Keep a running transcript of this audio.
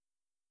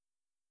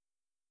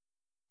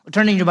We're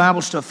turning your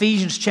Bibles to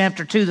Ephesians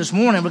chapter 2 this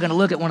morning. We're going to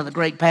look at one of the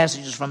great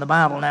passages from the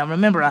Bible. Now,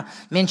 remember, I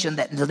mentioned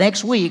that the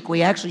next week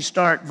we actually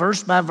start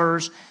verse by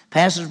verse,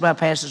 passage by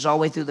passage, all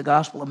the way through the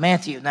Gospel of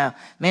Matthew. Now,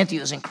 Matthew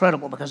is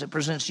incredible because it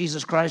presents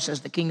Jesus Christ as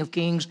the King of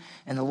Kings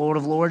and the Lord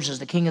of Lords as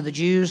the King of the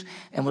Jews,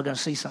 and we're going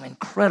to see some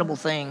incredible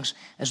things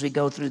as we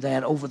go through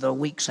that over the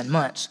weeks and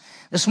months.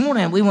 This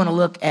morning, we want to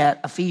look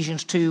at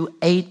Ephesians 2,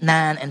 8,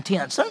 9, and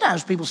 10.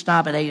 Sometimes people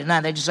stop at 8 and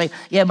 9. They just say,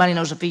 yeah, everybody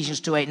knows Ephesians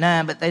 2, 8,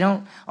 9, but they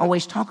don't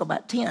always talk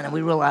about 10, and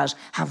we realize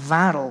how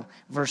vital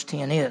verse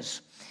 10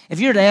 is. If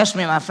you were to ask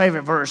me my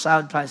favorite verse, I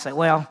would probably say,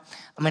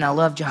 I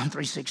love John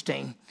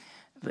 3:16,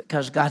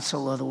 because God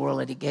so loved the world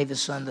that he gave his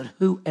son that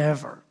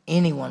whoever,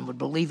 anyone would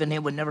believe in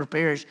him would never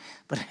perish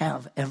but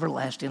have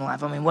everlasting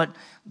life. What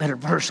better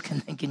verse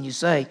can you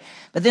say?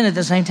 But then at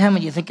the same time,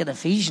 when you think of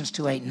Ephesians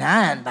 2, 8,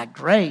 9, by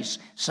grace,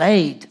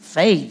 saved,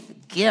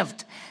 faith,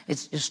 gift,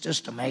 it's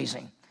just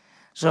amazing.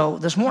 So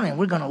this morning,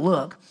 we're going to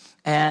look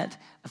at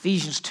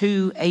Ephesians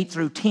 2, 8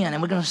 through 10,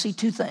 and we're going to see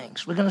two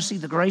things. We're going to see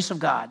the grace of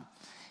God,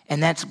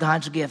 and that's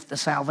God's gift, the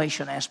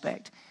salvation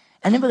aspect.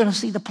 And then we're going to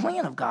see the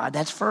plan of God.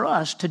 That's for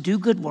us to do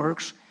good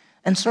works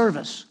and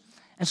service.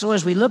 And so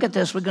as we look at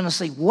this, we're going to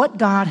see what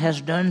God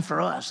has done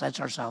for us. That's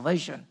our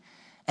salvation.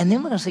 And then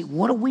we're going to see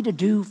what are we to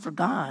do for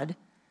God,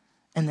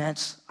 and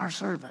that's our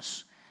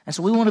service. And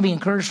so we want to be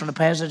encouraged from the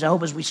passage. I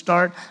hope as we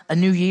start a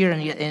new year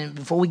and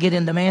before we get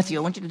into Matthew,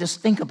 I want you to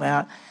just think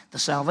about the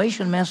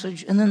salvation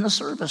message and then the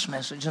service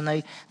message, and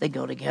they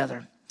go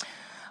together.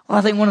 Well,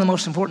 I think one of the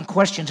most important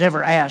questions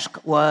ever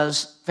asked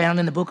was found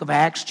in the book of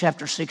Acts,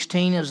 chapter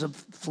 16, as a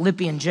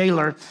Philippian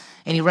jailer,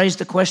 and he raised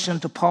the question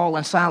to Paul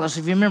and Silas.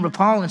 If you remember,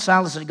 Paul and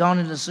Silas had gone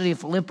into the city of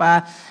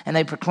Philippi, and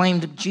they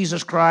proclaimed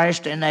Jesus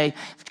Christ, and they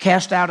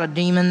cast out a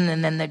demon,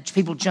 and then the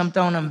people jumped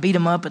on him, beat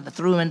him up, and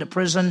threw him into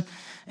prison.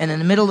 And in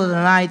the middle of the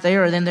night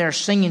they're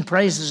singing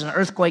praises, and an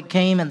earthquake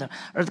came,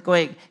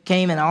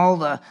 and all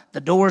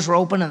the doors were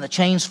open, and the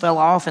chains fell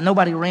off, and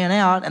nobody ran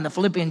out. And the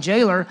Philippian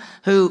jailer,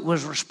 who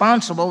was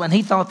responsible, and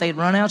he thought they'd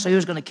run out, so he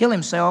was going to kill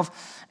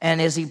himself. And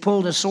as he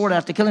pulled his sword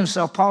out to kill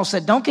himself, Paul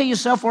said, "Don't kill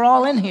yourself, we're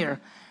all in here."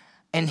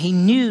 And he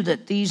knew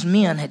that these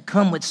men had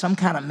come with some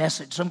kind of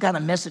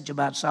message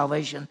about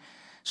salvation.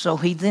 So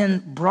he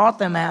then brought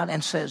them out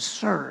and says,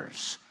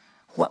 "Sirs,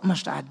 what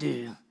must I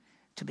do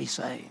to be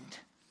saved?"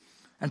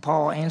 And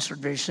Paul answered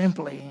very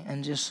simply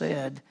and just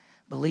said,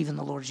 "Believe in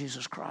the Lord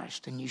Jesus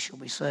Christ, and you shall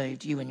be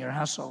saved, you and your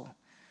household."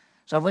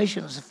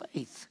 Salvation is a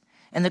faith.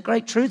 And the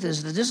great truth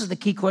is that this is the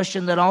key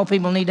question that all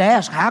people need to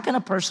ask. How can a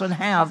person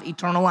have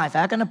eternal life?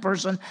 How can a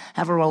person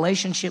have a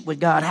relationship with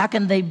God? How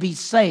can they be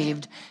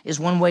saved is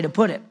one way to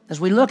put it.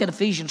 As we look at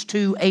Ephesians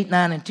 2, 8,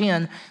 9, and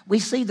 10, we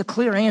see the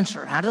clear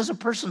answer. How does a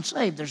person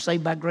save? They're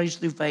saved by grace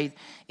through faith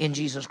in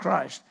Jesus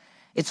Christ.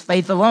 It's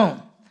faith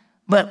alone.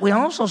 But we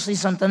also see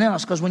something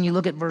else, because when you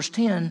look at verse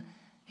 10,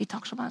 he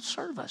talks about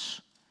service.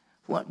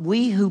 What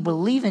we who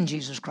believe in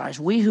Jesus Christ,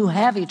 we who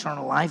have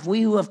eternal life,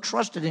 we who have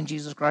trusted in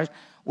Jesus Christ,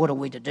 what are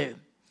we to do?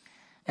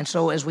 And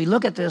so as we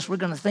look at this, we're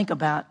going to think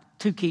about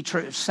two key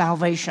truths: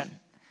 salvation.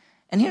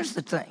 And here's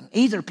the thing: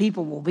 either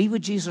people will be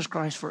with Jesus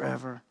Christ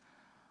forever,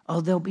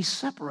 or they'll be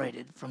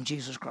separated from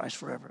Jesus Christ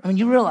forever.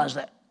 You realize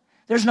that.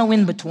 There's no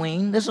in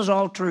between. This is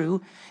all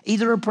true.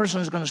 Either a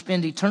person is going to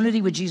spend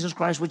eternity with Jesus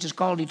Christ, which is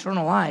called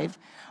eternal life,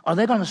 or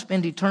they're going to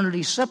spend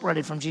eternity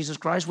separated from Jesus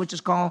Christ, which is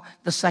called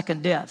the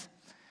second death.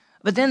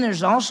 But then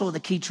there's also the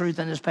key truth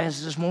in this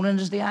passage this morning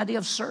is the idea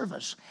of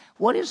service.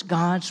 What is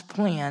God's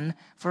plan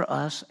for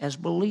us as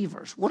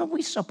believers? What are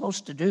we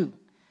supposed to do?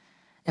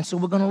 And so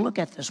we're going to look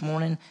at this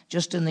morning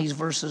just in these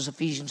verses,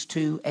 Ephesians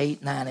 2,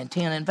 8, 9, and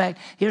 10. In fact,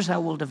 here's how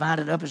we'll divide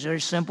it up. It's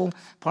very simple.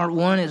 Part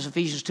 1 is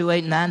Ephesians 2, 8,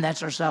 and 9.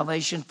 That's our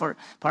salvation.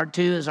 Part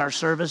 2 is our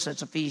service.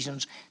 That's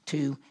Ephesians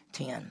 2,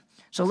 10.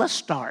 So let's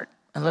start.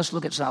 And let's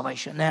look at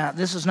salvation. Now,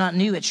 this is not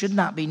new. It should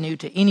not be new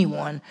to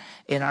anyone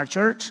in our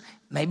church.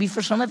 Maybe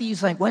for some of you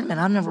think, wait a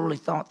minute, I've never really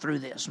thought through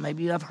this.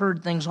 Maybe I've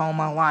heard things all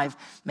my life.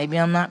 Maybe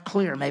I'm not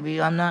clear.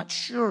 Maybe I'm not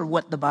sure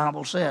what the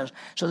Bible says.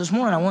 So this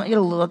morning, I want you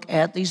to look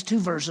at these two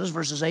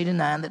verses 8 and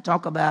 9, that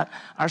talk about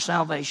our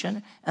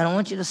salvation. And I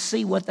want you to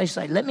see what they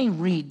say. Let me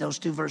read those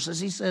two verses.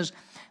 He says,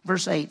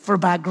 verse 8, "For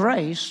by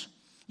grace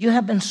you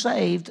have been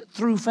saved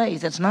through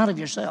faith." It's not of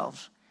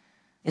yourselves.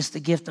 It's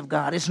the gift of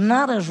God. It's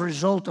not as a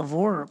result of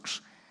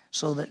works,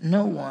 so that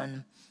no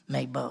one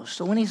may boast.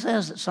 So when he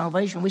says that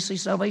salvation, we see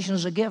salvation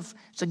as a gift.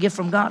 It's a gift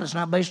from God. It's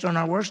not based on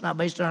our works, not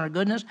based on our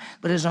goodness,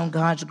 but it's on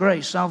God's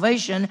grace.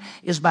 Salvation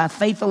is by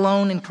faith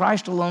alone in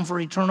Christ alone for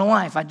eternal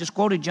life. I just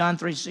quoted John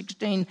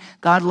 3:16.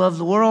 God loved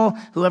the world.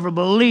 Whoever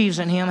believes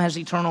in him has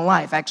eternal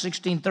life. Acts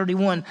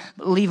 16:31.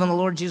 Believe in the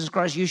Lord Jesus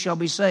Christ, you shall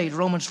be saved.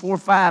 Romans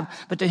 4:5.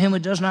 But to him who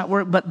does not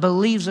work, but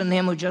believes in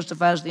him who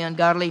justifies the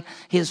ungodly,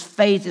 his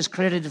faith is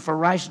credited for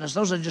righteousness.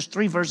 Those are just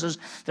three verses.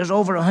 There's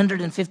over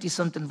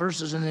 150-something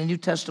verses in the New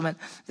Testament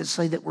that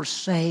say that we're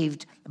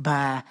saved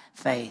by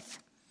faith.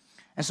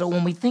 And so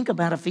when we think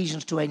about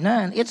Ephesians 2, 8,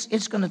 9,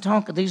 it's going to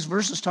talk, these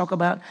verses talk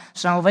about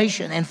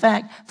salvation. In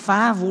fact,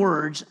 5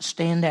 words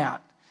stand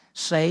out: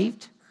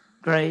 saved,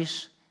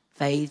 grace,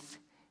 faith,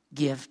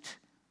 gift,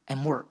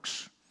 and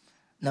works.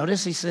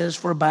 Notice he says,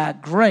 for by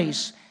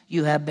grace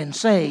you have been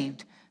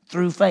saved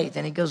through faith.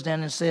 And he goes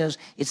down and says,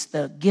 it's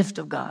the gift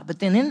of God. But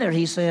then in there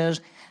he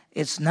says,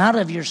 it's not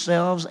of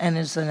yourselves, and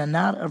it's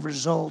not a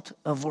result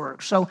of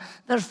works. So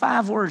there's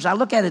 5 words. I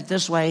look at it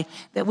this way,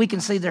 that we can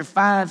see there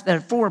are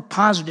 4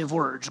 positive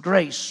words: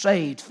 grace,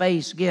 saved,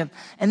 faith, gift.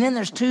 And then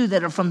there's 2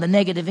 that are from the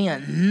negative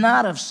end: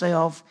 not of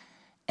self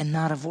and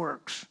not of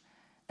works.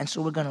 And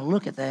so we're going to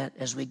look at that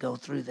as we go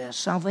through this.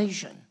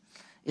 Salvation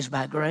is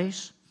by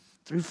grace,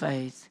 through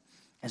faith,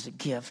 as a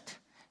gift,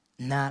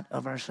 not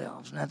of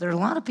ourselves. Now, there are a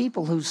lot of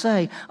people who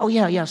say, oh,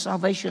 yeah,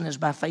 salvation is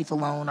by faith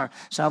alone, or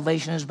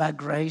salvation is by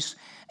grace.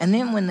 And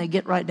then when they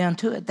get right down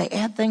to it, they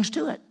add things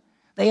to it.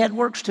 They add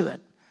works to it.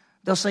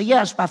 They'll say,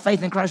 yes, by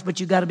faith in Christ, but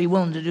you've got to be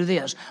willing to do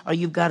this, or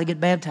you've got to get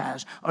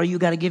baptized, or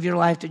you've got to give your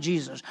life to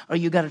Jesus, or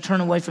you've got to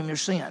turn away from your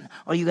sin,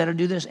 or you've got to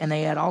do this, and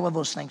they add all of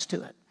those things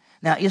to it.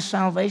 Now, is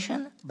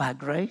salvation by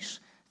grace,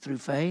 through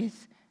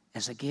faith,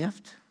 as a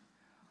gift,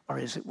 or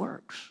is it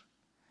works?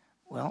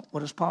 Well, what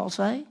does Paul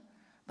say?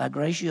 By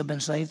grace you have been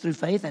saved through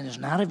faith, and it's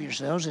not of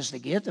yourselves, it's the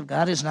gift of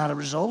God. It's not a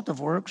result of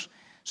works,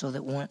 so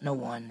that no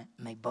one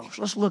may boast.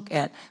 Let's look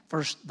at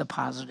first the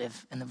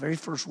positive. And the very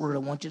first word I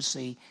want you to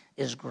see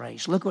is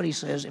grace. Look what he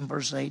says in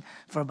verse 8,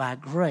 for by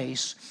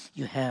grace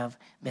you have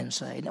been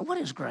saved. Now, what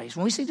is grace?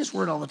 When we see this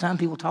word all the time,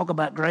 people talk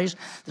about grace.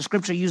 The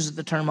scripture uses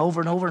the term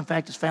over and over. In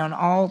fact, it's found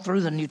all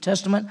through the New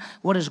Testament.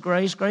 What is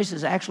grace? Grace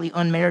is actually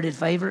unmerited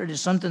favor. It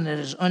is something that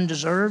is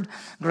undeserved.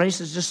 Grace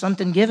is just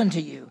something given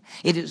to you.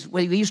 It is,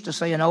 we used to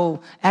say an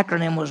old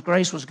acronym was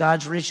grace was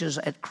God's riches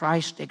at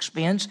Christ's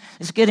expense.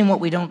 It's getting what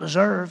we don't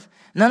deserve.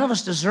 None of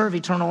us deserve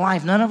eternal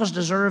life. None of us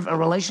deserve a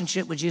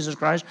relationship with Jesus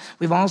Christ.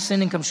 We've all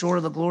sinned and come short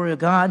of the glory of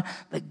God.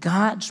 But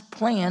God's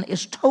plan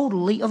is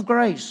totally of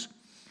grace.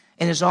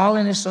 And it's all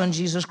in his Son,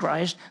 Jesus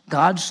Christ.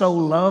 God so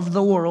loved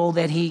the world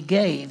that he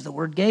gave. The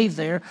word gave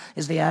there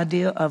is the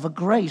idea of a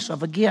grace,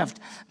 of a gift.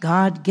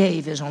 God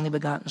gave his only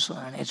begotten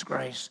Son. It's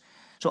grace.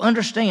 So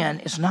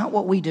understand, it's not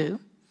what we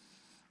do.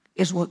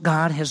 It's what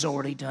God has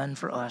already done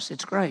for us.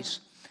 It's grace.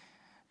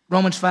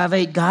 Romans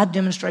 5:8, God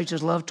demonstrates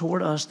his love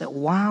toward us that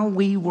while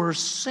we were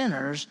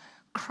sinners,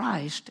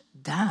 Christ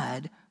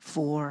died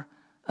for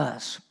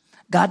us.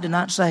 God did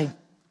not say,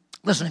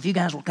 listen, if you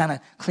guys will kind of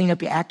clean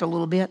up your act a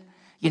little bit,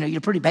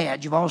 you're pretty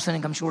bad. You've all sinned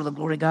and come short of the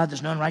glory of God.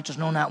 There's none righteous,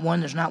 no, not one.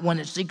 There's not one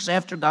that seeks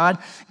after God.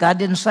 God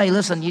didn't say,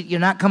 listen, you're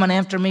not coming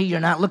after me. You're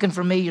not looking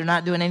for me. You're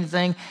not doing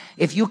anything.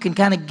 If you can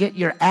kind of get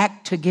your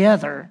act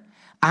together,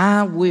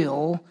 I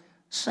will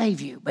save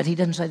you. But he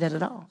doesn't say that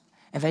at all.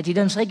 In fact, he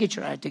doesn't say get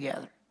your act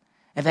together.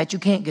 In fact, you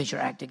can't get your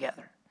act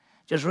together.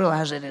 Just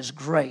realize it is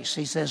grace.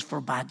 He says,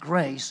 for by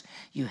grace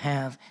you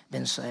have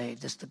been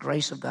saved. It's the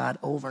grace of God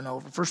over and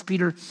over. 1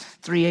 Peter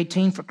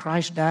 3:18, for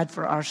Christ died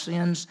for our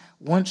sins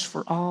once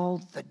for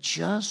all, the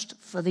just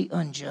for the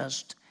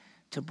unjust,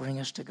 to bring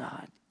us to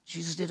God.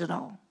 Jesus did it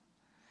all.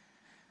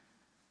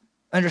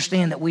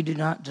 Understand that we do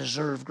not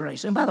deserve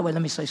grace. And by the way,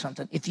 let me say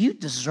something. If you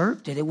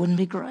deserved it, it wouldn't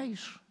be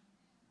grace.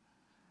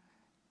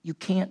 You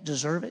can't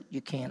deserve it. You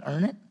can't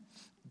earn it.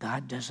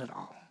 God does it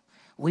all.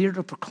 We are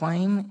to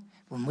proclaim,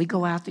 when we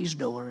go out these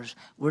doors,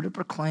 we're to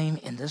proclaim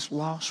in this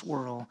lost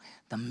world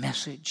the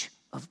message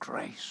of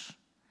grace.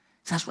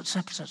 That's what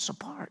sets us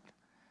apart.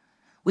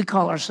 We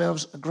call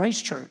ourselves a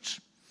grace church.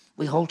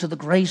 We hold to the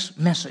grace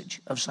message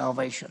of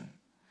salvation.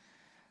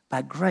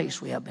 By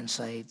grace we have been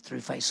saved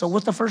through faith. So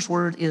what the first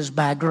word is,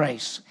 by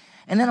grace.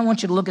 And then I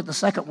want you to look at the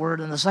second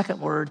word, and the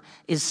second word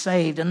is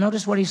saved. And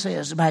notice what he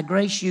says, by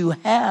grace you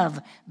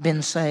have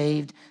been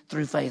saved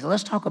through faith.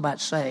 Let's talk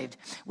about saved.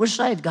 We're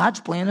saved.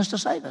 God's plan is to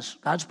save us.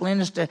 God's plan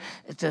is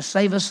to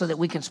save us so that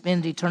we can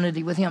spend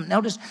eternity with him.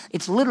 Notice,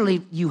 it's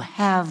literally, you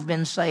have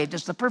been saved.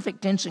 It's the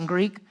perfect tense in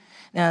Greek.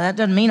 Now, that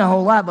doesn't mean a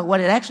whole lot, but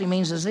what it actually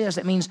means is this.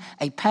 It means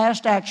a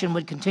past action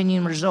would continue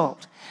and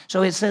result.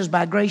 So it says,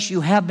 by grace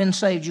you have been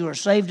saved. You are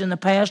saved in the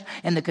past,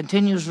 and the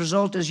continuous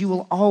result is you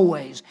will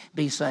always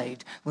be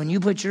saved. When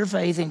you put your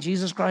faith in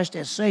Jesus Christ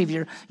as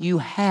Savior, you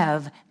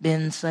have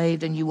been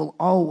saved, and you will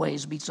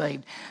always be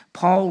saved.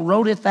 Paul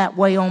wrote it that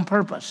way on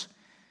purpose.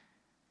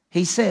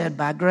 He said,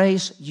 by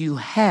grace you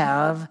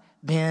have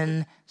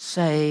been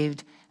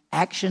saved.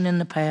 Action in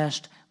the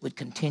past with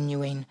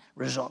continuing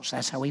results.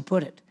 That's how he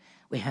put it.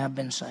 We have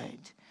been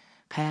saved.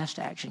 Past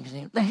action.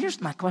 Now, here's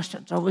my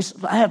question. So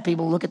I have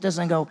people look at this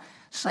and go,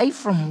 saved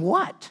from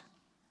what?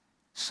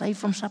 Saved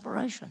from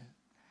separation.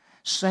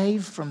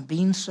 Saved from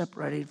being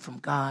separated from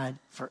God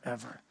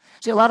forever.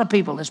 See, a lot of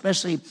people,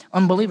 especially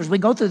unbelievers, we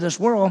go through this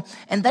world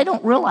and they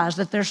don't realize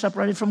that they're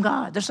separated from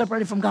God. They're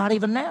separated from God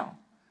even now.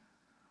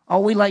 Oh,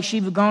 we like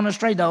sheep have gone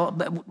astray, though.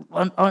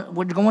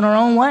 We're going our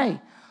own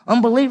way.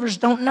 Unbelievers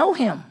don't know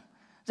him.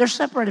 They're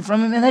separated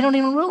from him, and they don't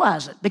even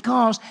realize it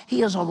because he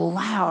has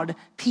allowed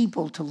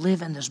people to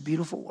live in this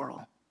beautiful world.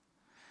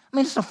 I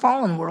mean, it's a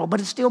fallen world, but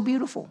it's still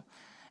beautiful.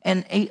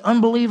 And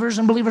unbelievers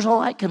and believers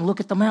alike can look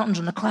at the mountains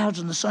and the clouds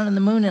and the sun and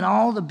the moon and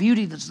all the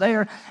beauty that's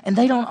there, and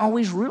they don't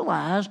always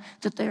realize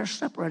that they are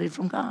separated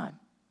from God.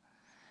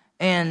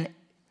 And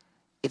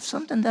if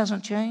something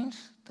doesn't change,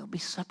 they'll be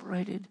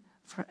separated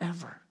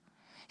forever.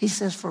 He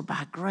says, for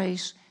by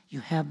grace you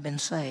have been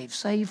saved.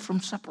 Saved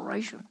from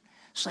separation.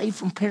 Saved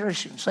from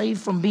perishing. Saved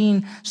from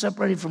being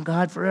separated from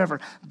God forever.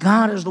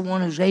 God is the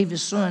one who gave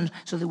his son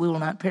so that we will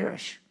not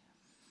perish.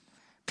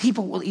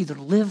 People will either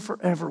live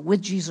forever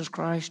with Jesus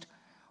Christ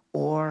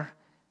or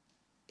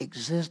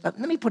exist. Let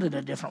me put it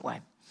a different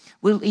way.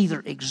 We'll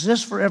either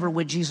exist forever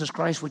with Jesus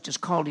Christ, which is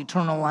called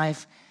eternal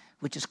life,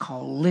 which is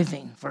called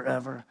living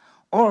forever,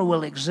 or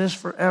we'll exist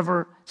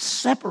forever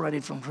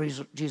separated from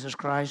Jesus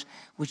Christ,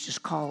 which is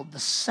called the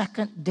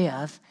second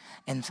death,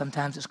 and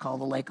sometimes it's called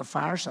the lake of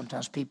fire.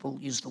 Sometimes people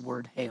use the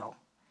word hell.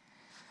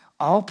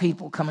 All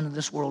people come into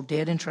this world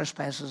dead in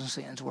trespasses and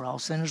sins. We're all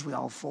sinners. We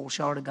all fall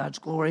short of God's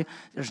glory.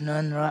 There's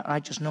none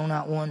righteous, no,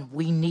 not one.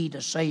 We need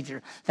a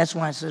Savior. That's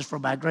why it says, for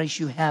by grace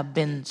you have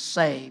been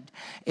saved.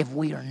 If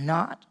we are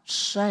not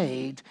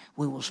saved,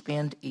 we will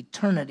spend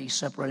eternity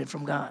separated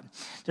from God.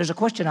 There's a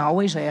question I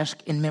always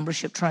ask in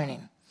membership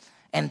training,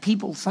 and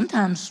people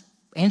sometimes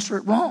answer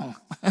it wrong.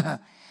 I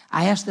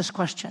ask this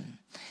question: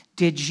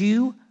 did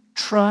you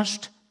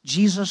trust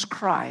Jesus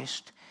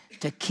Christ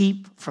to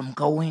keep from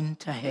going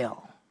to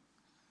hell?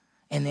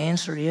 And the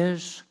answer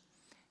is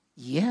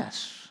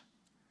yes,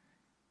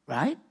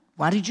 right?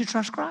 Why did you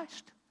trust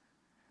Christ?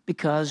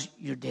 Because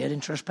you're dead in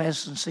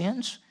trespasses and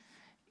sins.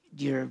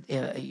 You're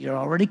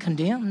already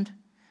condemned.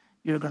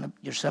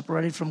 You're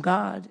separated from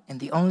God,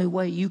 and the only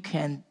way you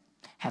can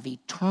have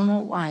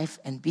eternal life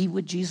and be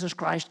with Jesus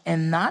Christ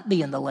and not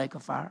be in the lake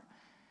of fire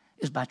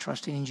is by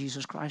trusting in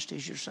Jesus Christ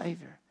as your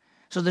Savior.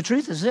 So the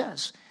truth is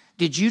this: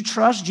 did you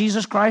trust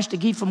Jesus Christ to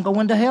keep from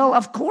going to hell?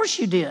 Of course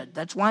you did.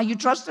 That's why you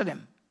trusted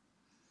him.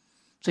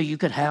 So you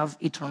could have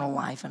eternal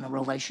life and a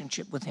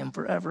relationship with him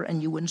forever,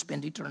 and you wouldn't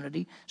spend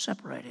eternity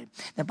separated.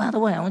 Now, by the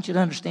way, I want you to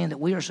understand that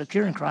we are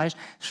secure in Christ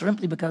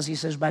simply because he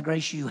says, by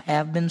grace you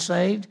have been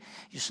saved.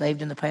 You're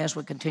saved in the past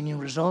with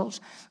continuing results.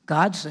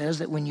 God says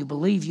that when you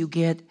believe, you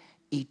get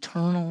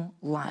eternal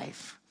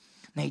life.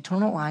 Now,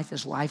 eternal life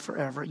is life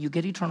forever. You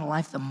get eternal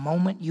life the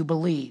moment you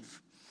believe.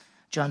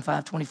 John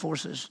 5:24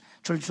 says,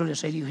 truly, truly, I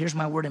say to you, here's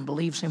my word, and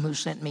believes him who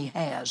sent me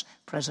has,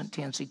 present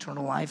tense,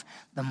 eternal life.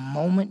 The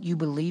moment you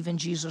believe in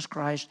Jesus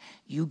Christ,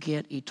 you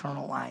get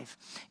eternal life.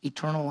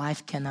 Eternal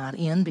life cannot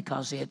end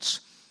because it's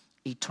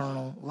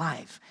eternal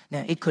life.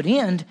 Now, it could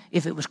end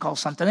if it was called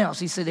something else.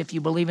 He said if you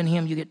believe in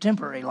him, you get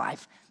temporary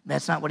life.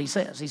 That's not what he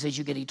says. He says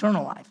you get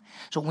eternal life.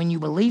 So when you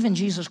believe in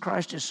Jesus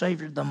Christ as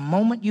Savior, the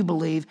moment you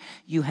believe,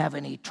 you have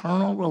an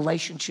eternal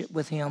relationship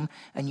with him,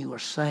 and you are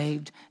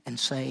saved and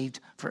saved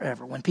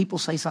forever. When people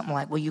say something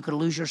like, well, you could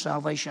lose your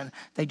salvation,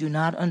 they do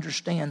not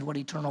understand what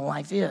eternal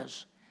life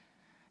is.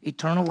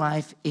 Eternal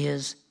life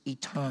is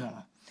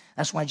eternal.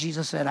 That's why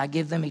Jesus said, I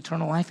give them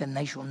eternal life, and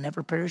they shall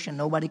never perish, and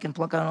nobody can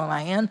pluck out of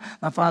my hand.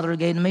 My Father who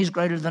gave them me is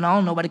greater than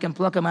all. Nobody can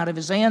pluck them out of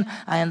his hand.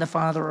 I and the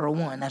Father are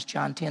one. That's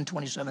John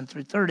 10:27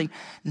 through 30.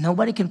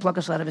 Nobody can pluck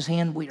us out of his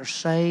hand. We are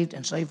saved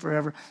and saved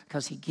forever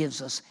because he gives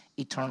us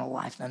eternal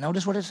life. Now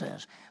notice what it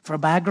says. For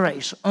by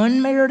grace,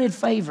 unmerited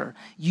favor,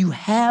 you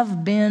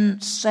have been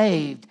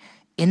saved.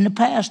 In the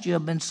past, you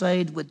have been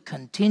saved with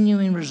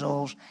continuing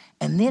results.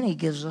 And then he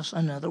gives us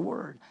another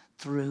word,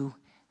 through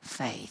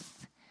faith.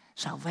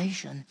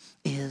 Salvation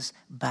is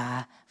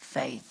by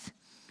faith.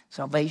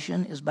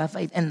 Salvation is by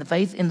faith. And the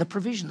faith in the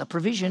provision. The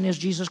provision is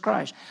Jesus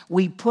Christ.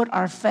 We put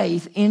our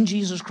faith in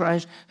Jesus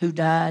Christ who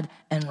died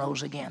and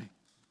rose again.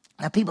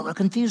 Now, people are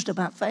confused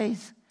about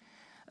faith.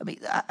 I mean,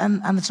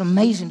 it's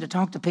amazing to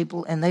talk to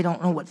people and they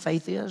don't know what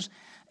faith is.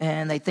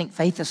 And they think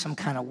faith is some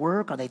kind of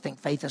work, or they think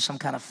faith is some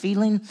kind of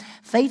feeling.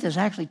 Faith is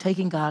actually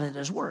taking God at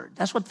his word.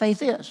 That's what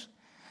faith is.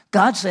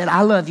 God said,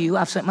 I love you.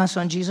 I've sent my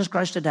son, Jesus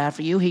Christ, to die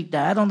for you. He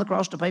died on the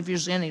cross to pay for your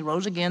sin. He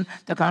rose again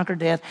to conquer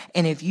death.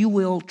 And if you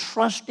will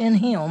trust in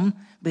him,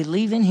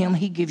 believe in him,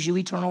 he gives you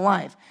eternal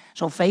life.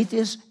 So faith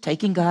is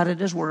taking God at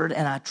his word,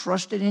 and I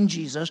trusted in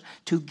Jesus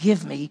to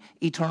give me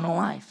eternal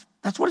life.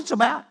 That's what it's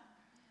about.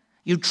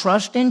 You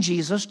trust in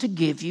Jesus to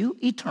give you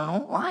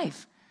eternal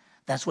life.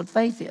 That's what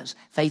faith is.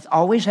 Faith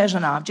always has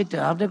an object.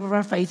 The object of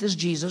our faith is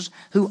Jesus,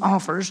 who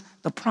offers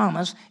the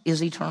promise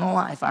is eternal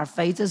life. Our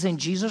faith is in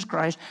Jesus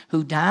Christ,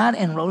 who died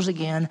and rose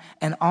again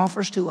and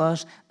offers to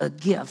us a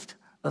gift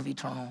of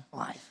eternal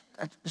life.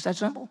 It's that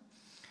simple.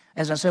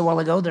 As I said a while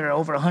ago, there are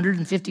over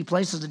 150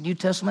 places in the New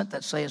Testament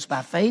that say it's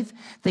by faith.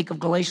 Think of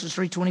Galatians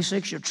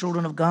 3:26, you're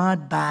children of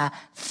God by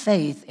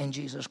faith in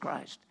Jesus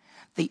Christ.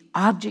 The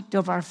object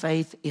of our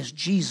faith is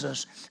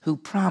Jesus, who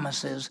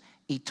promises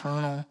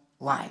eternal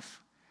life.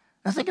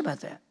 Now think about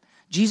that.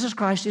 Jesus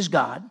Christ is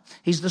God.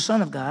 He's the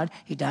Son of God.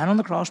 He died on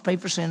the cross,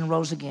 paid for sin, and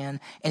rose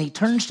again. And he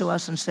turns to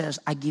us and says,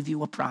 I give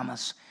you a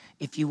promise.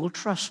 If you will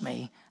trust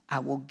me, I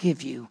will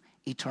give you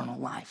eternal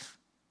life.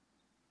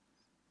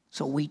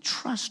 So we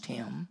trust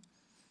him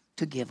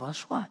to give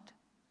us what?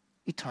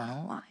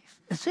 Eternal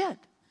life. That's it.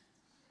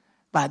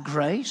 By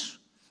grace,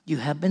 you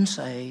have been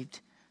saved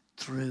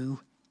through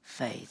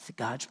faith.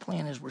 God's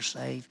plan is we're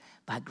saved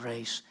by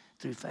grace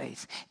through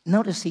faith.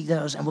 Notice he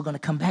goes, and we're going to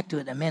come back to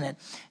it in a minute.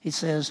 He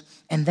says,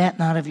 and that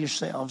not of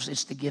yourselves,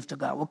 it's the gift of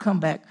God. We'll come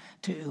back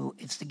to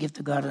it's the gift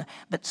of God.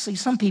 But see,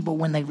 some people,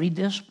 when they read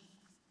this,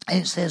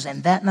 And it says,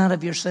 and that not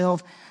of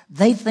yourself.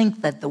 They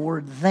think that the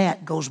word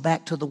that goes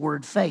back to the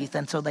word faith.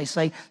 And so they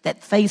say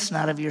that faith's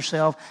not of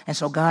yourself, and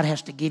so God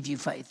has to give you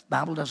faith. The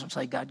Bible doesn't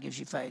say God gives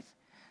you faith.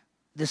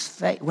 This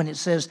faith, when it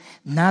says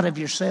not of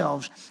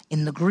yourselves,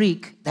 in the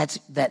Greek,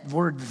 that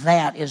word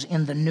that is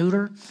in the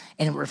neuter,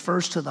 and it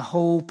refers to the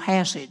whole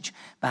passage.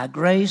 By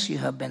grace you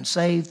have been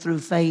saved through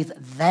faith.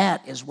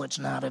 That is what's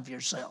not of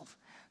yourself.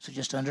 So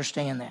just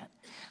understand that.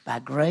 By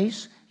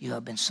grace you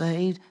have been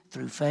saved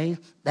through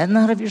faith. That's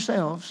not of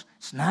yourselves.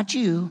 It's not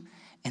you.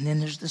 And then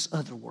there's this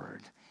other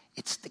word.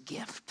 It's the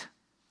gift.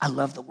 I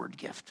love the word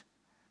gift.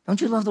 Don't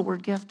you love the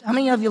word gift? How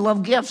many of you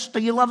love gifts? Do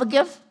you love a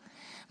gift?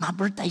 My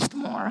birthday's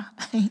tomorrow.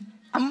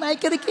 I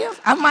might get a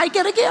gift. I might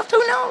get a gift.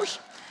 Who knows?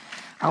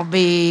 I'll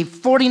be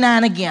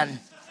 49 again.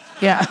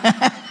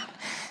 Yeah.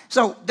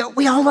 So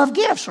we all love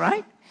gifts,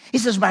 right? He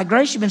says, by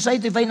grace you've been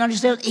saved through faith, not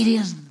yourselves. It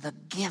is the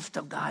gift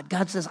of God.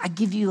 God says, I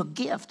give you a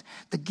gift.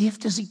 The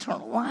gift is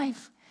eternal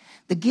life.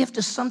 The gift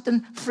is something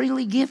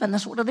freely given.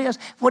 That's what it is.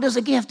 What is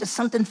a gift? It's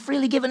something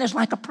freely given. It's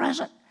like a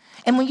present.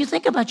 And when you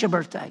think about your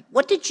birthday,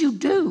 what did you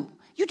do?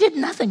 You did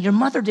nothing. Your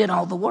mother did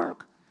all the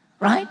work,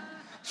 right?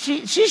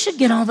 She should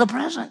get all the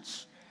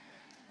presents.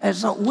 And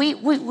so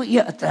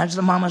yeah, that's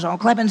the mamas all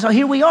clapping. So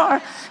here we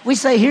are. We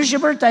say, here's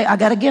your birthday. I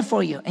got a gift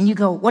for you. And you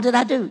go, what did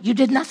I do? You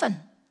did nothing.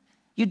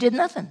 You did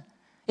nothing.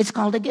 It's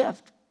called a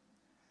gift.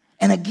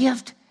 And a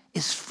gift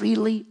is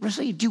freely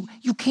received.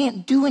 You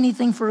can't do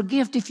anything for a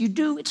gift. If you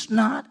do, it's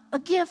not a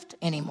gift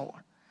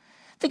anymore.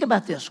 Think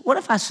about this. What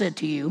if I said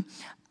to you,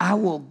 I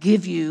will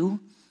give you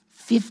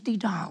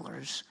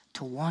 $50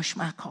 to wash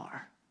my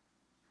car?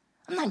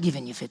 I'm not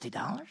giving you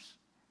 $50.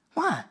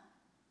 Why?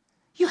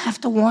 You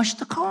have to wash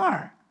the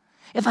car.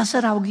 If I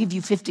said I will give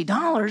you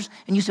 $50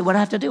 and you said, what do I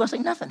have to do? I say,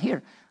 nothing.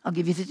 Here, I'll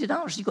give you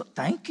 $50. You go,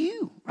 thank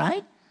you,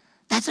 right?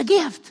 That's a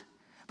gift.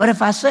 But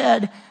if I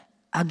said,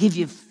 I'll give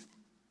you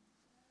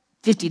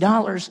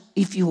 $50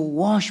 if you will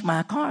wash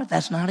my car,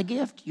 that's not a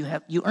gift.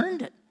 You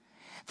earned it.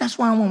 That's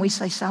why when we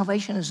say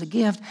salvation is a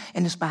gift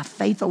and it's by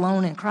faith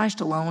alone in Christ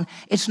alone,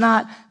 it's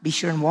not be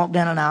sure and walk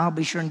down an aisle,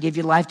 be sure and give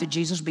your life to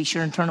Jesus, be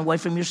sure and turn away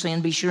from your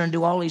sin, be sure and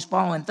do all these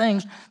following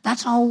things.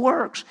 That's all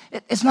works.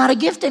 It's not a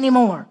gift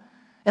anymore.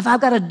 If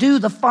I've got to do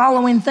the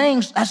following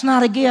things, that's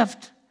not a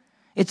gift.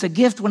 It's a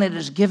gift when it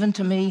is given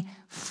to me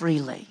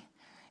freely.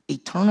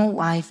 Eternal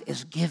life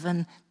is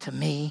given to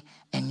me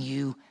and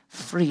you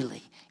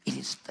freely. It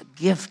is the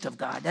gift of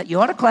God. You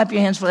ought to clap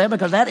your hands for that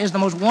because that is the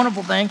most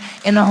wonderful thing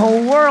in the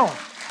whole world.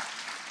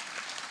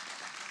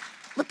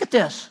 Look at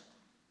this.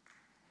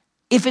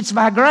 If it's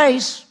by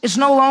grace, it's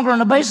no longer on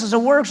the basis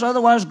of works.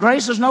 Otherwise,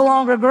 grace is no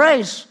longer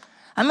grace.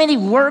 How many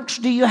works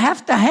do you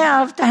have to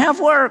have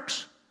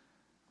works?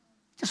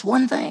 Just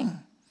one thing.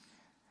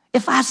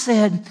 If I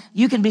said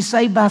you can be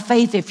saved by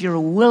faith if you're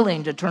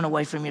willing to turn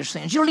away from your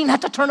sins. You don't even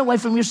have to turn away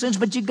from your sins,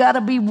 but you got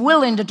to be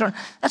willing to turn.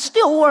 That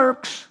still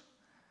works.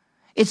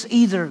 It's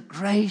either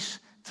grace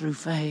through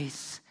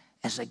faith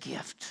as a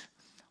gift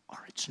or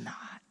it's not.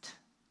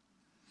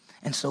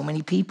 And so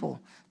many people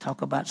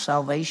talk about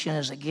salvation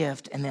as a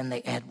gift and then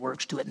they add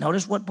works to it.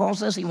 Notice what Paul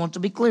says. He wants to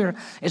be clear.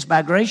 It's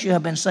by grace you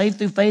have been saved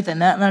through faith and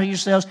not of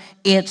yourselves.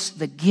 It's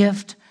the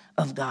gift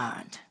of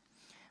God.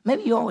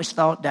 Maybe you always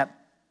thought that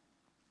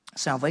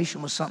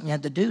salvation was something you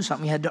had to do,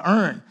 something you had to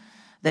earn,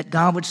 that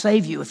God would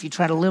save you if you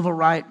try to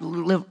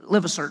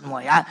live a certain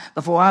way.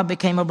 Before I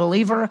became a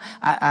believer,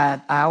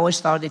 I always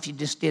thought if you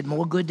just did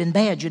more good than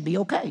bad, you'd be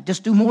okay.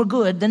 Just do more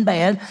good than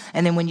bad,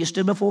 and then when you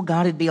stood before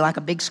God, it'd be like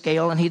a big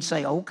scale, and he'd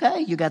say,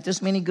 okay, you got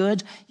this many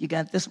goods, you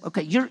got this,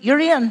 okay, you're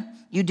in.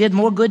 You did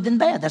more good than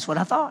bad. That's what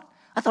I thought.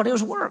 I thought it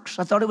was works.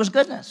 I thought it was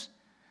goodness.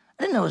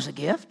 I didn't know it was a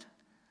gift.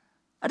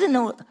 I didn't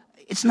know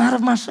it's not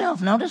of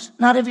myself. Notice,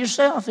 not of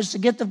yourself. It's the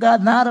gift of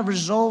God, not a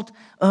result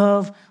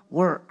of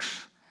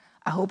works.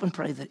 I hope and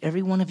pray that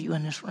every one of you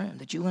in this room,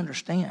 that you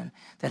understand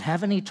that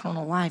having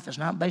eternal life is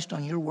not based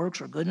on your works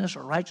or goodness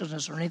or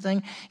righteousness or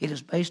anything. It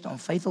is based on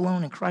faith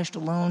alone and Christ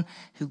alone,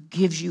 who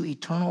gives you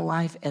eternal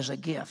life as a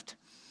gift.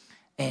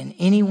 And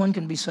anyone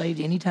can be saved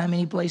anytime,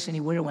 any place,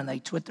 anywhere when they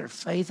put their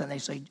faith and they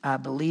say, I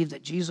believe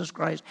that Jesus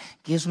Christ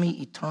gives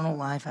me eternal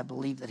life. I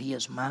believe that he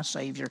is my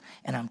Savior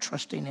and I'm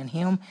trusting in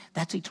him.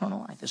 That's eternal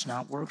life. It's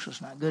not works.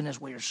 It's not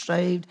goodness. We are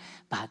saved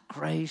by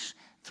grace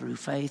through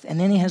faith. And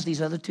then he has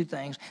these other two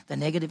things. The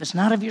negative, it's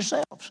not of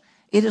yourselves.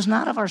 It is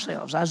not of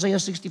ourselves. Isaiah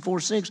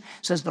 64:6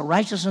 says, the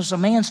righteousness of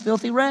man's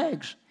filthy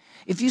rags.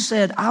 If you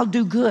said, I'll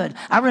do good.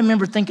 I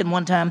remember thinking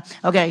one time,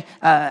 okay,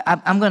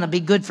 I'm going to be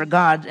good for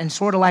God. And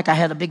sort of like I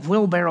had a big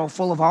wheelbarrow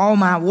full of all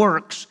my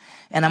works.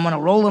 And I'm going to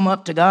roll them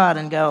up to God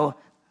and go,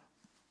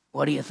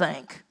 what do you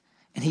think?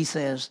 And he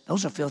says,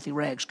 those are filthy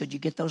rags. Could you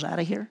get those out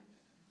of here?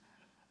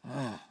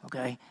 Oh,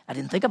 okay. I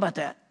didn't think about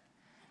that.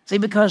 See,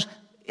 because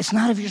it's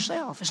not of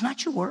yourself. It's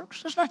not your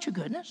works. It's not your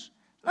goodness.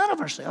 Not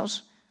of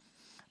ourselves.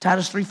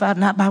 Titus 3:5,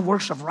 not by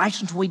works of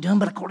righteousness we do him,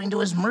 but according to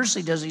his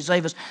mercy does he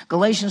save us.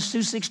 Galatians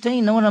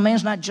 2:16, knowing a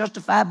man's not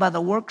justified by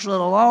the works of the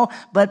law,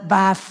 but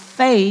by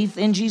faith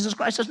in Jesus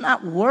Christ. It's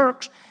not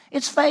works.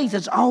 It's faith.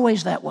 It's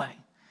always that way.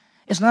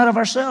 It's not of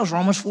ourselves.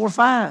 Romans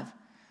 4:5.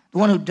 The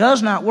one who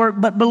does not work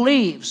but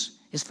believes,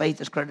 his faith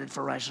is credited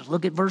for righteousness.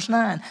 Look at verse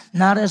 9.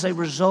 Not as a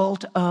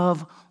result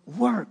of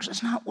works.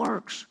 It's not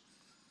works.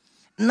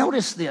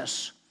 Notice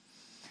this.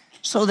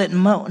 So that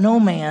no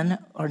man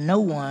or no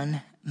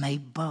one may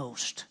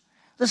boast.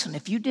 Listen,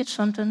 if you did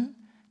something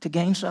to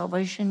gain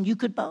salvation, you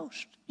could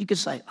boast. You could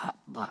say,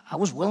 I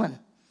was willing.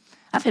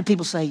 I've had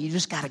people say, you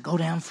just got to go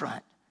down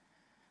front.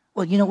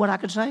 Well, you know what I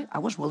could say? I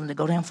was willing to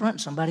go down front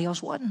and somebody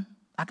else wasn't.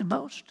 I could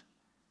boast.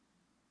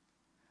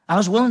 I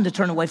was willing to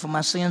turn away from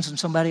my sins and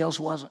somebody else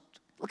wasn't.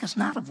 Look, it's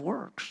not of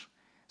works,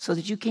 so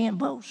that you can't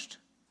boast.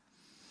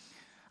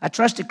 I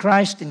trusted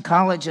Christ in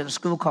college at a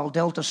school called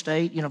Delta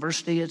State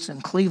University. It's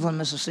in Cleveland,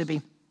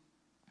 Mississippi.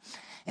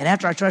 And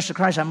after I trusted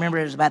Christ, I remember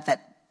it was about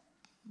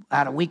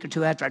a week or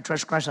two after I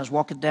trusted Christ, I was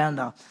walking down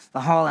the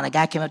hall, and a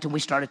guy came up to me, we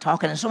started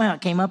talking, and somehow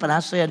it came up, and I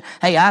said,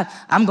 hey,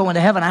 I'm going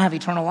to heaven, I have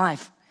eternal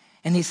life.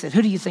 And he said,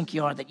 who do you think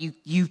you are that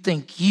you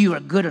think you are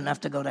good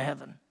enough to go to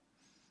heaven?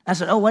 I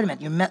said, oh, wait a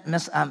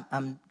minute,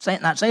 I'm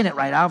not saying it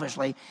right,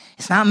 obviously.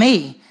 It's not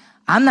me.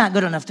 I'm not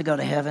good enough to go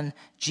to heaven.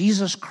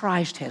 Jesus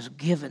Christ has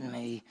given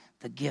me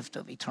the gift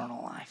of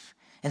eternal life.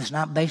 And it's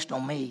not based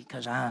on me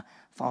because I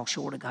fall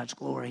short of God's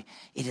glory.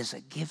 It is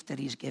a gift that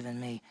he's given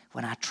me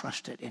when I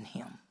trust it in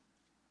him.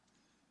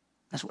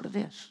 That's what it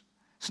is.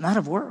 It's not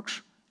of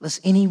works,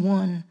 lest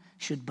anyone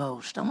should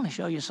boast. I want to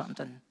show you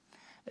something.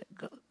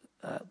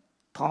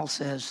 Paul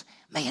says,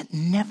 may it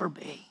never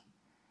be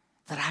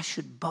that I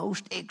should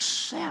boast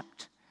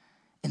except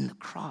in the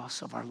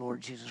cross of our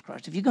Lord Jesus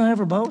Christ. If you're going to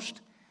ever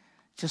boast,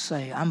 just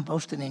say, I'm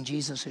boasting in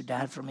Jesus who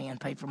died for me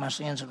and paid for my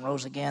sins and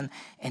rose again,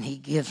 and he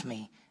gives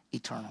me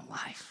eternal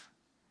life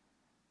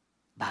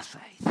by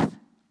faith.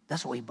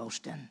 That's what we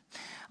boast in.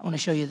 I want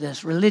to show you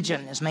this.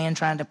 Religion is man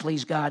trying to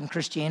please God, and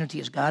Christianity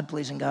is God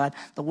pleasing God.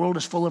 The world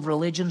is full of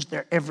religions.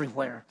 They're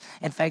everywhere.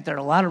 In fact, there are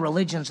a lot of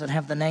religions that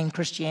have the name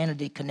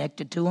Christianity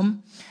connected to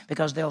them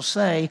because they'll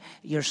say,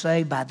 you're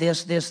saved by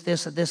this, this,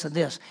 this, and this, and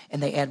this,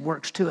 and they add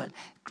works to it.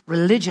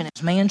 Religion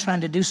is man trying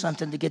to do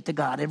something to get to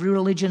God. Every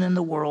religion in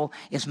the world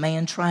is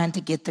man trying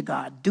to get to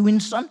God, doing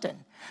something.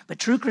 But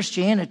true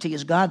Christianity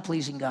is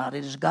God-pleasing God.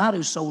 It is God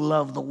who so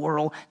loved the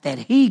world that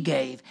he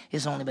gave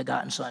his only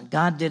begotten son.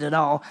 God did it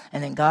all,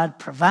 and then God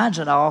provides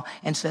it all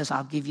and says,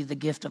 I'll give you the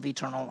gift of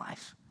eternal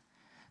life.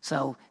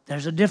 So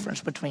there's a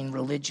difference between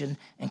religion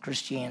and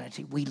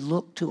Christianity. We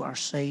look to our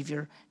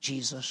Savior,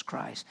 Jesus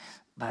Christ.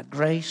 By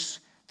grace,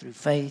 through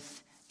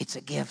faith, it's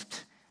a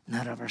gift,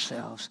 not of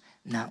ourselves,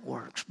 not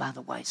works. By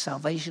the way,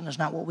 salvation is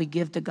not what we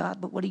give to God,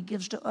 but what he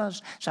gives to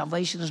us.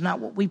 Salvation is not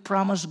what we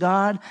promise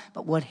God,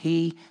 but what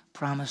he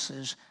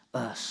promises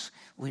us.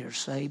 We are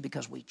saved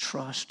because we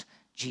trust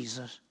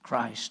Jesus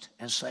Christ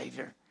as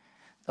Savior.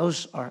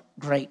 Those are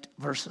great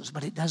verses,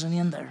 but it doesn't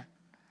end there.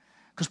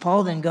 Because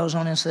Paul then goes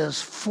on and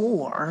says,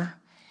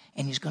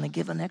 and he's going to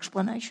give an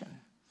explanation.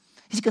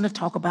 He's going to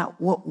talk about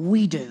what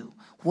we do.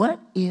 What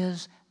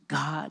is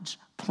God's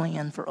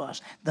plan for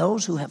us?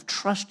 Those who have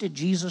trusted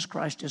Jesus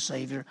Christ as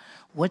Savior,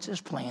 what's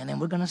his plan?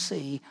 And we're going to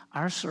see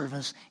our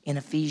service in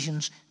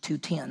Ephesians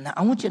 2:10. Now,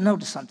 I want you to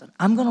notice something.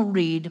 I'm going to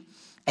read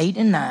 8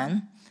 and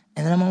 9,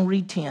 and then I'm going to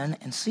read 10,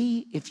 and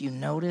see if you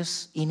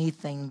notice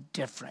anything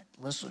different.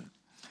 Listen.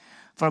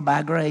 For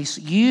by grace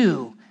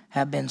you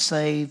have been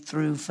saved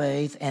through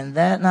faith, and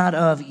that not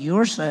of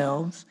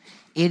yourselves.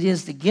 It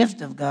is the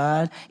gift of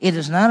God. It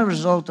is not a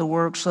result of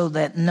works, so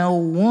that no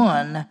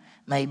one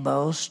may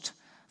boast.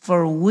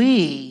 For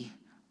we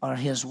are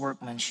his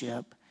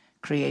workmanship,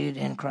 created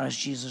in Christ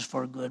Jesus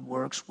for good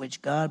works,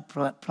 which God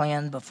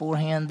planned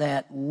beforehand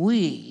that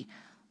we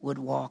would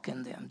walk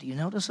in them. Do you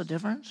notice a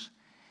difference?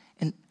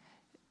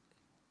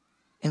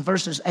 In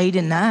verses 8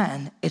 and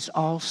 9, it's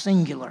all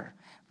singular.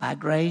 By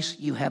grace,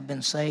 you have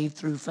been saved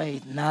through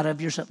faith, not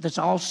of yourself. That's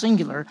all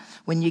singular.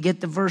 When you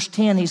get to verse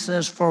 10, he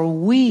says, for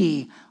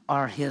we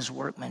are his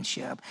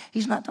workmanship.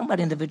 He's not talking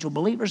about individual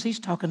believers. He's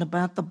talking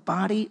about the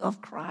body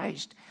of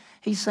Christ.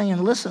 He's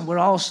saying, listen, we're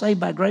all saved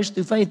by grace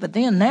through faith, but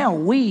then now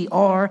we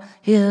are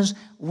his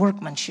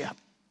workmanship.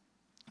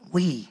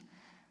 We,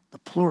 the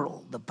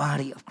plural, the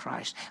body of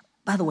Christ.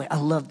 By the way, I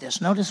love this.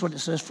 Notice what it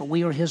says, for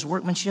we are his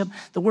workmanship.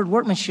 The word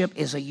workmanship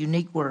is a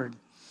unique word.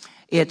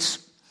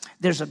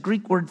 There's a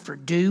Greek word for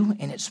do,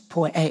 and it's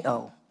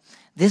poieo.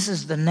 This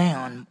is the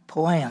noun,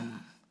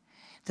 poem.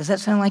 Does that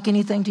sound like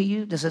anything to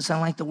you? Does it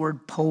sound like the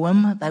word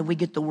poem? That we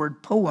get the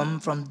word poem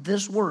from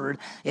this word.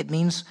 It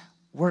means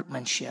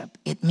workmanship.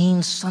 It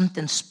means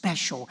something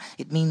special.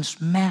 It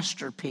means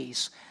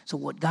masterpiece. So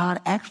what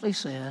God actually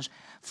says,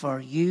 for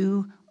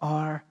you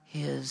are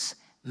his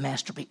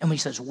masterpiece. And he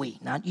says we,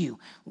 not you.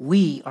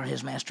 We are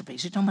his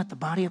masterpiece. He's talking about the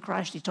body of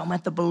Christ. He's talking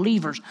about the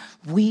believers.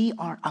 We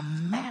are a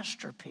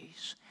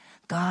masterpiece.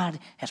 God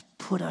has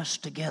put us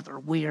together.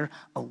 We're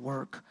a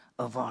work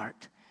of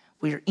art.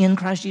 We are in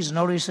Christ Jesus.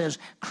 Notice it says,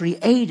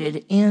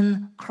 created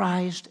in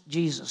Christ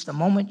Jesus. The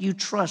moment you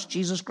trust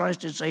Jesus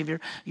Christ as Savior,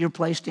 you're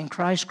placed in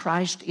Christ.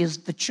 Christ is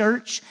the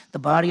church. The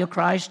body of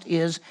Christ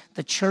is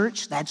the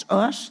church. That's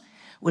us.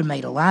 We're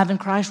made alive in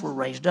Christ. We're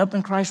raised up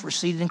in Christ. We're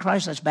seated in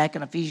Christ. That's back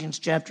in Ephesians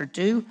chapter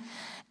 2.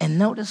 And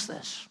notice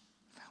this.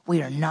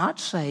 We are not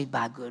saved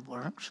by good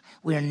works.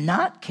 We are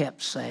not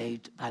kept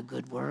saved by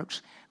good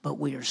works, but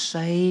we are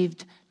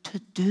saved to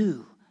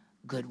do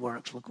good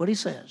works. Look what he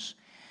says.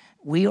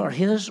 We are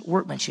his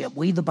workmanship.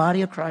 We, the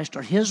body of Christ,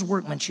 are his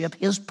workmanship,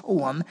 his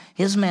poem,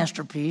 his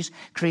masterpiece,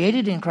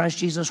 created in Christ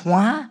Jesus.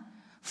 Why?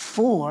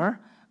 For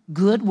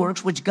good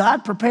works, which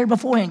God prepared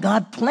beforehand.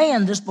 God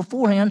planned this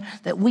beforehand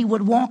that we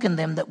would walk in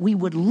them, that we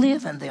would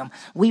live in them.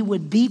 We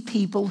would be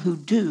people who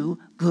do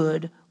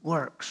good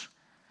works.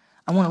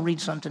 I want to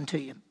read something to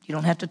you. You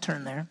don't have to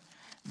turn there.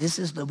 This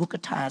is the book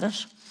of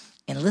Titus.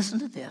 And listen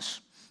to this.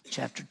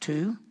 Chapter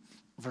 2,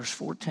 verse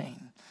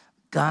 14.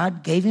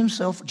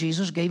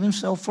 Jesus gave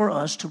himself for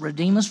us to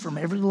redeem us from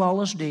every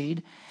lawless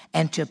deed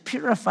and to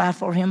purify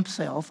for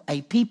himself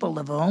a people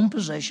of our own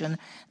possession,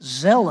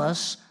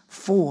 zealous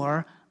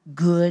for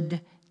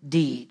good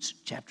deeds.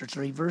 Chapter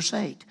 3, verse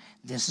 8.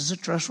 This is a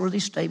trustworthy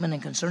statement,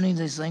 and concerning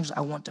these things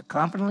I want to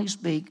confidently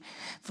speak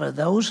for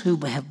those who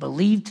have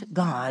believed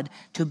God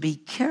to be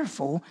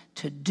careful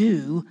to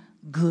do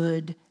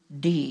good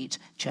deeds.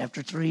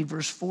 Chapter 3,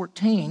 verse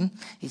 14,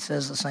 he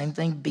says the same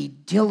thing, be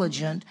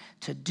diligent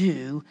to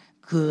do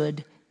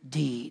good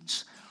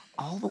deeds.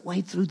 All the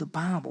way through the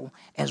Bible,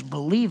 as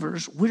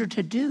believers, we're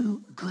to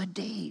do good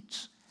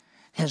deeds.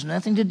 It has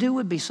nothing to do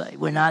with be saved.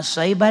 We're not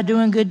saved by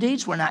doing good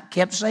deeds. We're not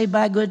kept saved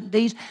by good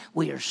deeds.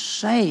 We are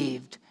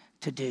saved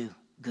to do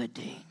good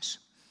deeds.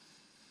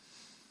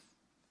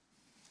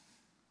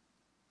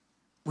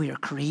 We are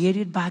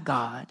created by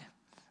God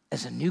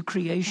as a new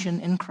creation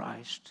in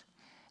Christ,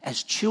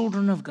 as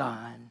children of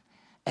God,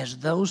 as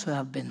those who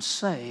have been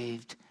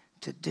saved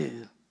to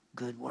do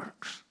good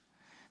works.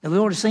 Now, we've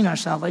already seen our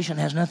salvation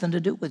has nothing to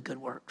do with good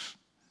works.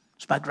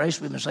 It's by grace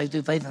we've been saved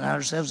through faith in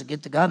ourselves to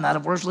get to God, not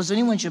of works lest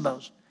anyone should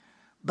boast.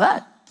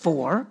 But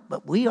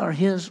we are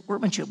his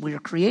workmanship. We are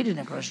created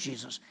in Christ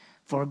Jesus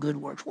for good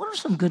works. What are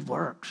some good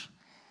works?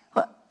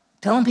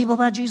 Telling people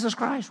about Jesus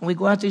Christ. When we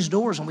go out these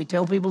doors and we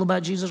tell people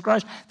about Jesus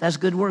Christ, that's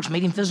good works.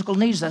 Meeting physical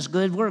needs, that's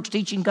good works.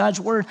 Teaching God's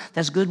word,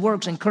 that's good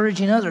works.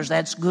 Encouraging others,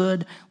 that's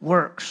good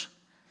works.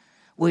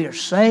 We are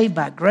saved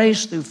by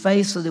grace through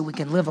faith so that we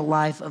can live a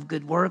life of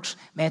good works.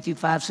 Matthew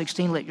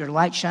 5:16, let your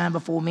light shine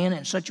before men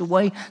in such a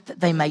way that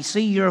they may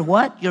see your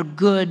what? Your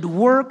good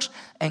works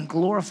and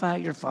glorify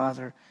your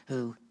Father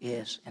who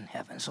is in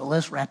heaven. So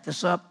let's wrap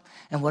this up.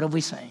 And what have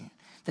we seen?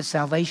 That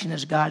salvation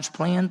is God's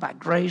plan by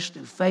grace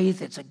through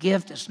faith. It's a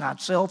gift. It's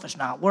not self. It's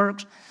not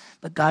works.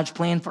 But God's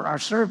plan for our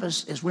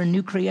service is we're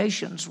new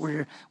creations.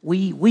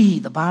 We,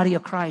 the body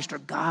of Christ, are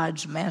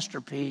God's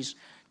masterpiece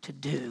to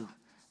do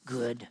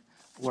good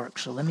work.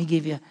 So let me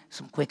give you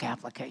some quick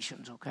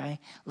applications, okay?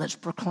 Let's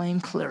proclaim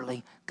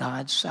clearly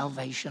God's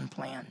salvation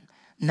plan.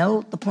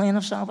 Know the plan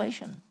of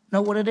salvation.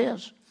 Know what it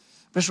is.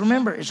 Just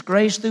remember, it's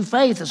grace through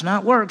faith. It's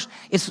not works.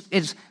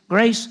 It's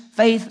grace,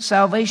 faith,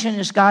 salvation.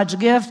 It's God's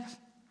gift.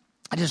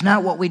 It is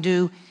not what we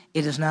do.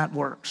 It is not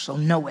works. So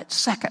know it.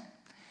 Second,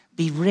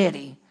 be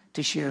ready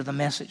to share the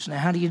message. Now,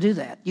 how do you do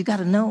that? You got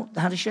to know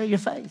how to share your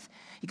faith.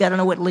 You got to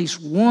know at least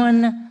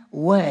one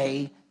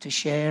way to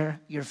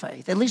share your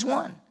faith. At least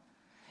one.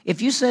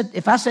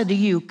 If I said to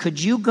you, could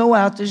you go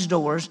out these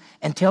doors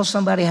and tell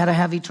somebody how to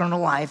have eternal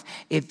life?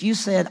 If you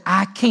said,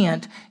 I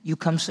can't, you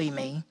come see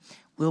me.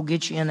 We'll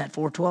get you in that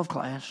 412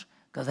 class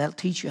because that'll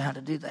teach you how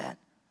to do that.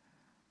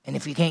 And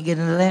if you can't get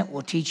into that,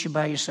 we'll teach you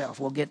by yourself.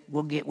 We'll get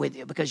with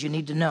you because you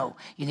need to know.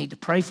 You need to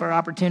pray for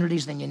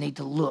opportunities, then you need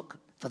to look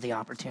for the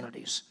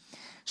opportunities.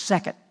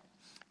 Second,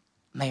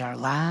 may our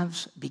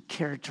lives be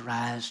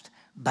characterized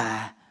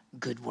by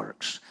good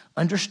works.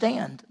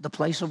 Understand the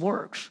place of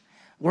works.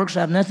 Works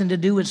have nothing to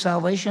do with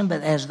salvation,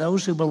 but as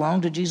those who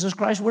belong to Jesus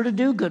Christ, we're to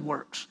do good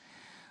works.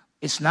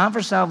 It's not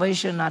for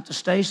salvation, not to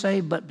stay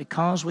saved, but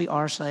because we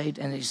are saved.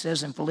 And he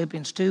says in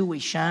Philippians 2, we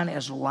shine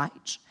as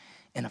lights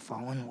in a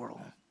fallen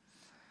world.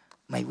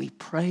 May we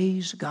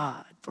praise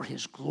God for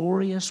his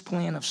glorious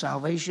plan of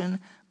salvation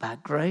by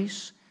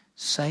grace,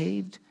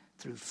 saved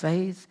through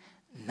faith,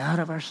 not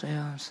of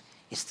ourselves.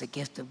 It's the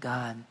gift of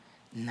God,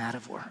 not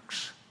of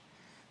works.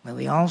 May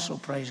we also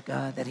praise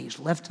God that he's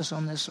left us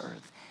on this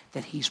earth,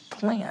 that he's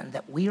planned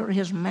that we are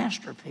his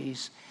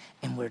masterpiece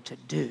and we're to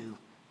do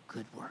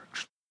good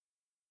works.